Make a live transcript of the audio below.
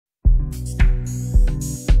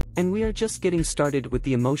And we are just getting started with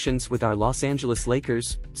the emotions with our Los Angeles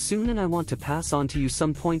Lakers soon, and I want to pass on to you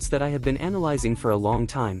some points that I have been analyzing for a long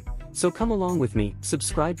time, so come along with me,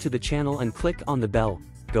 subscribe to the channel and click on the bell.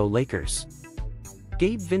 Go Lakers!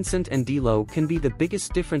 Gabe Vincent and D'Lo can be the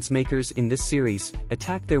biggest difference makers in this series.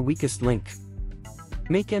 Attack their weakest link.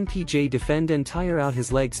 Make MPJ defend and tire out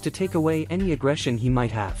his legs to take away any aggression he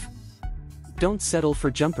might have. Don't settle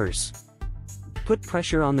for jumpers. Put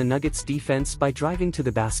pressure on the Nuggets defense by driving to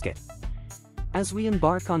the basket. As we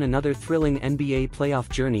embark on another thrilling NBA playoff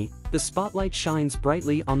journey, the spotlight shines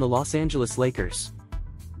brightly on the Los Angeles Lakers.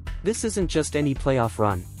 This isn't just any playoff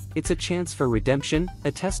run, it's a chance for redemption,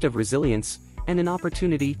 a test of resilience, and an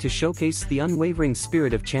opportunity to showcase the unwavering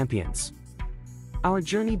spirit of champions. Our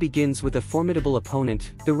journey begins with a formidable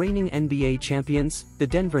opponent, the reigning NBA champions, the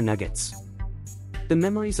Denver Nuggets. The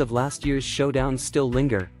memories of last year's showdown still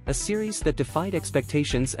linger, a series that defied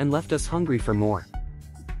expectations and left us hungry for more.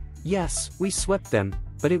 Yes, we swept them,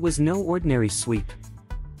 but it was no ordinary sweep.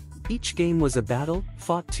 Each game was a battle,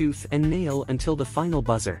 fought tooth and nail until the final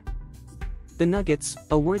buzzer. The Nuggets,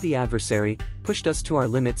 a worthy adversary, pushed us to our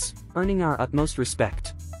limits, earning our utmost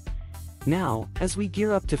respect. Now, as we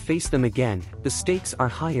gear up to face them again, the stakes are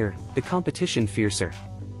higher, the competition fiercer.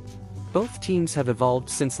 Both teams have evolved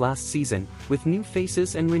since last season, with new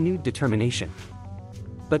faces and renewed determination.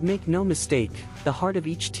 But make no mistake, the heart of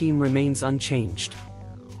each team remains unchanged.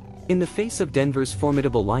 In the face of Denver's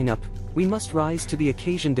formidable lineup, we must rise to the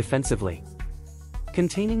occasion defensively.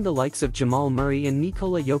 Containing the likes of Jamal Murray and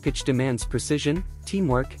Nikola Jokic demands precision,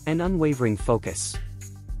 teamwork, and unwavering focus.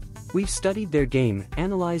 We've studied their game,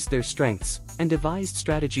 analyzed their strengths, and devised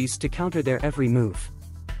strategies to counter their every move.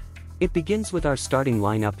 It begins with our starting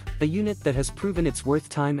lineup, a unit that has proven its worth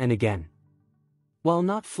time and again. While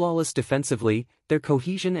not flawless defensively, their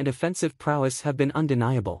cohesion and offensive prowess have been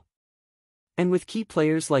undeniable. And with key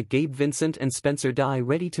players like Gabe Vincent and Spencer Dye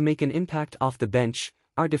ready to make an impact off the bench,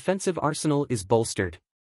 our defensive arsenal is bolstered.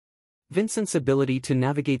 Vincent's ability to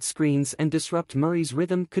navigate screens and disrupt Murray's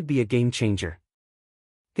rhythm could be a game-changer.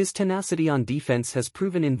 His tenacity on defense has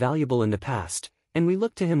proven invaluable in the past, and we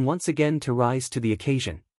look to him once again to rise to the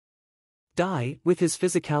occasion. Dye, with his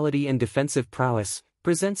physicality and defensive prowess,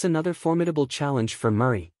 presents another formidable challenge for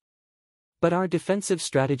Murray. But our defensive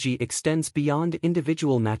strategy extends beyond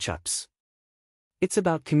individual matchups. It's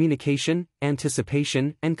about communication,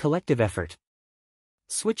 anticipation, and collective effort.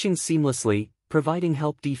 Switching seamlessly, providing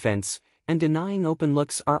help defense, and denying open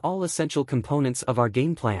looks are all essential components of our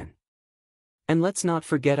game plan. And let's not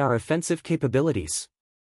forget our offensive capabilities.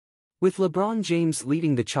 With LeBron James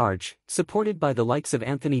leading the charge, supported by the likes of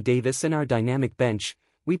Anthony Davis and our dynamic bench,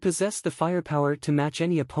 we possess the firepower to match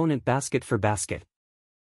any opponent basket for basket.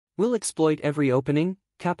 We'll exploit every opening,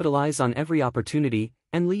 capitalize on every opportunity,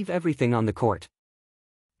 and leave everything on the court.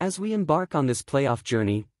 As we embark on this playoff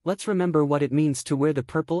journey, let's remember what it means to wear the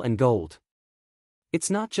purple and gold. It's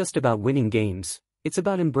not just about winning games, it's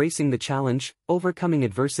about embracing the challenge, overcoming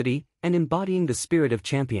adversity, and embodying the spirit of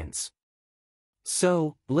champions.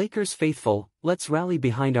 So, Lakers faithful, let's rally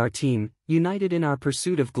behind our team, united in our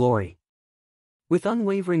pursuit of glory. With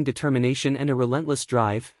unwavering determination and a relentless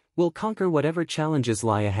drive, we'll conquer whatever challenges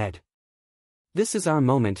lie ahead. This is our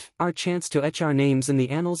moment, our chance to etch our names in the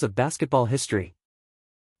annals of basketball history.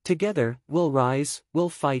 Together, we'll rise, we'll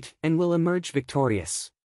fight, and we'll emerge victorious.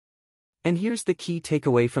 And here's the key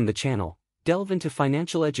takeaway from the channel: delve into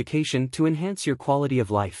financial education to enhance your quality of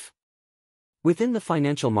life. Within the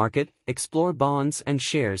financial market, explore bonds and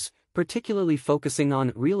shares, particularly focusing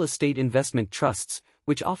on real estate investment trusts,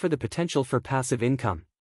 which offer the potential for passive income.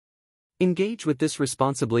 Engage with this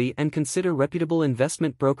responsibly and consider reputable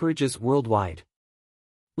investment brokerages worldwide.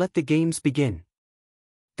 Let the games begin.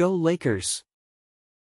 Go Lakers!